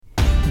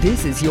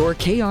This is your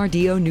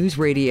KRDO News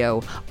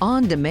Radio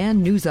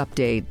on-demand news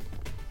update.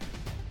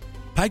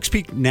 Pikes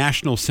Peak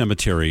National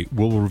Cemetery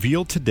will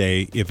reveal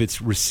today if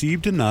it's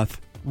received enough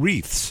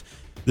wreaths.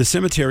 The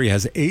cemetery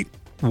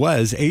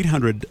was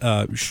 800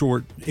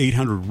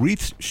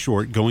 wreaths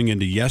short going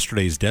into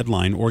yesterday's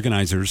deadline.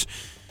 Organizers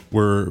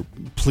were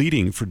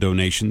pleading for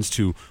donations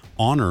to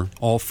honor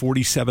all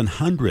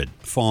 4,700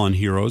 fallen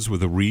heroes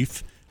with a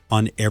wreath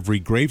on every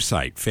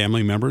gravesite.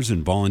 Family members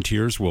and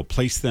volunteers will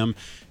place them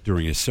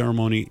during a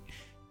ceremony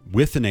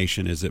with the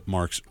nation as it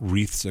marks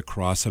Wreaths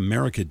Across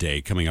America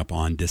Day coming up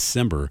on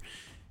December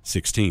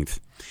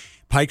 16th.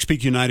 Pikes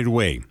Peak United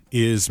Way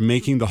is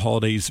making the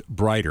holidays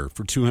brighter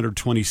for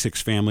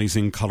 226 families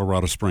in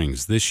Colorado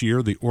Springs. This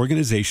year, the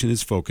organization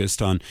is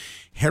focused on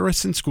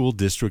Harrison School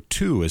District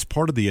 2 as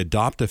part of the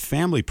Adopt a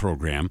Family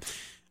program.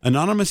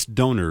 Anonymous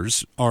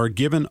donors are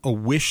given a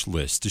wish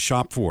list to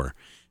shop for.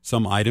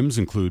 Some items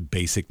include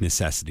basic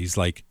necessities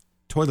like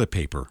toilet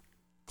paper,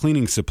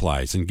 cleaning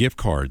supplies, and gift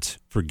cards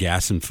for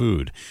gas and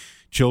food.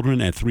 Children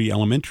at 3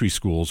 elementary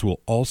schools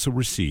will also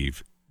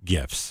receive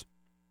gifts.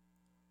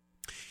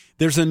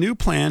 There's a new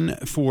plan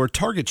for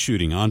target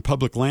shooting on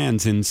public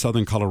lands in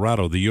southern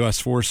Colorado. The U.S.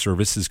 Forest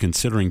Service is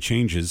considering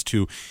changes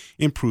to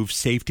improve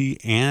safety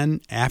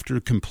and after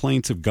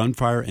complaints of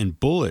gunfire and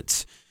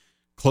bullets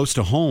close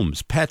to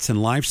homes, pets,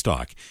 and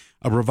livestock.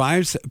 A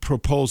revised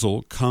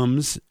proposal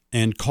comes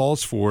and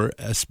calls for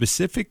a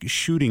specific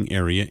shooting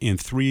area in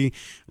 3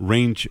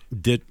 range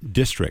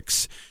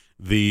districts.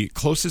 The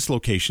closest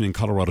location in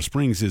Colorado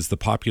Springs is the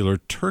popular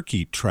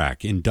Turkey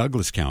Track in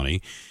Douglas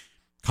County.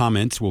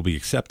 Comments will be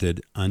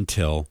accepted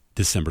until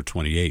December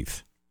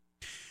 28th.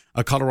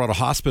 A Colorado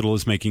hospital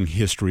is making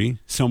history.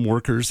 Some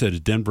workers at a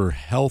Denver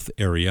health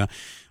area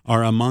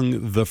are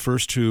among the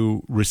first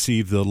to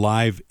receive the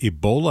live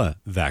Ebola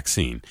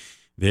vaccine.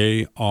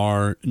 There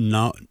are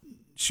no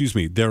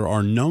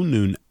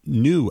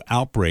new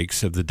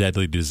outbreaks of the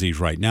deadly disease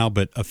right now,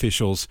 but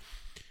officials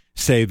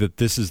say that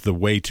this is the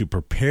way to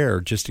prepare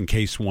just in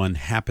case one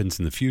happens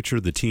in the future.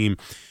 The team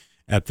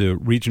at the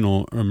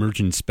Regional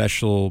Emergent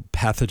Special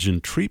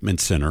Pathogen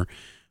Treatment Center,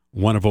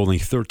 one of only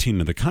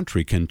 13 in the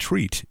country, can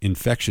treat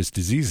infectious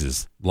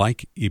diseases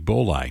like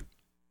Ebola.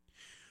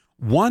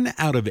 1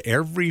 out of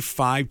every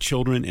 5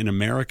 children in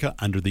America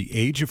under the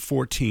age of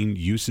 14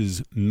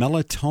 uses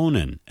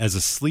melatonin as a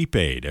sleep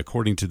aid,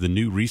 according to the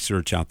new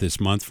research out this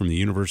month from the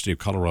University of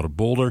Colorado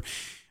Boulder.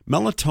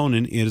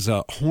 Melatonin is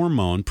a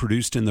hormone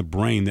produced in the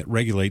brain that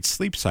regulates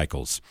sleep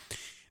cycles.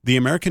 The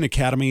American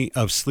Academy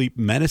of Sleep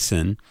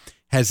Medicine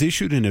has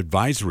issued an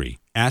advisory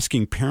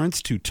asking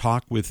parents to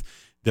talk with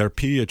their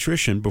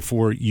pediatrician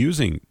before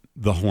using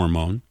the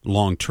hormone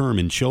long-term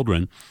in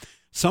children.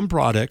 Some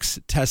products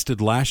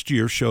tested last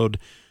year showed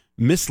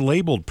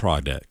mislabeled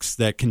products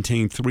that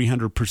contain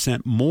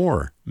 300%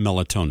 more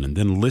melatonin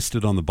than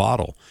listed on the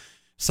bottle.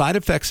 Side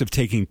effects of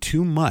taking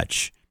too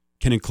much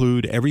can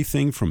include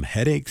everything from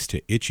headaches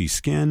to itchy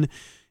skin,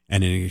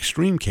 and in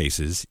extreme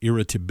cases,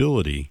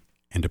 irritability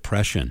and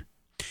depression.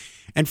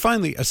 And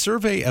finally, a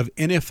survey of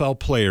NFL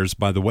players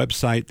by the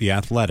website The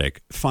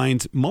Athletic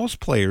finds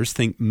most players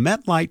think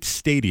MetLife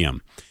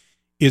Stadium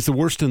is the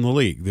worst in the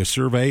league. The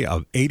survey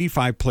of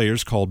 85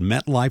 players called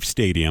MetLife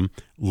Stadium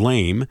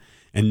lame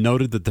and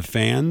noted that the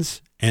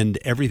fans and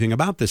everything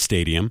about the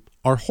stadium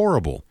are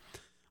horrible.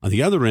 On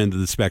the other end of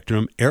the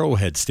spectrum,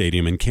 Arrowhead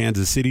Stadium in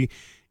Kansas City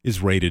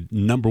is rated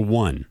number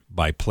 1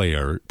 by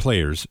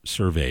players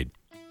surveyed.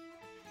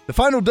 The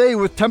final day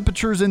with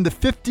temperatures in the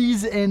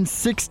 50s and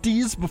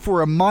 60s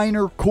before a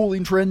minor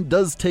cooling trend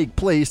does take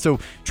place, so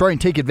try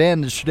and take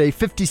advantage today.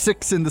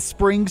 56 in the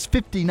Springs,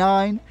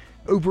 59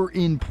 over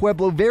in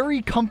Pueblo.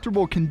 Very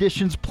comfortable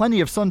conditions,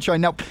 plenty of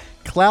sunshine. Now,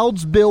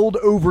 clouds build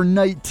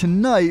overnight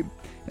tonight,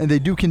 and they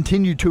do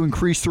continue to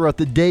increase throughout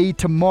the day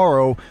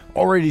tomorrow.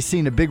 Already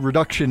seeing a big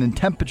reduction in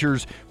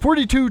temperatures.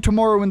 42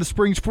 tomorrow in the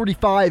Springs,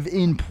 45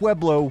 in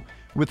Pueblo,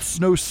 with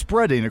snow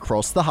spreading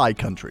across the high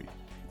country.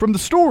 From the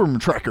Storm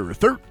Tracker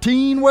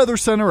 13 Weather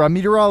Center, I'm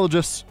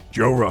meteorologist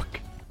Joe Rook.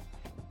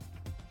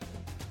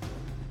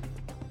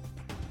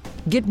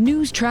 Get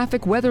news,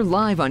 traffic, weather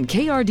live on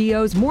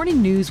KRDO's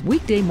Morning News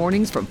weekday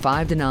mornings from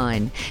 5 to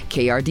 9.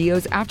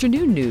 KRDO's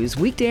Afternoon News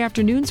weekday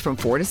afternoons from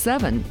 4 to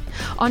 7.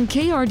 On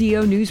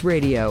KRDO News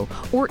Radio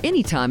or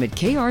anytime at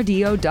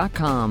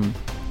krdo.com.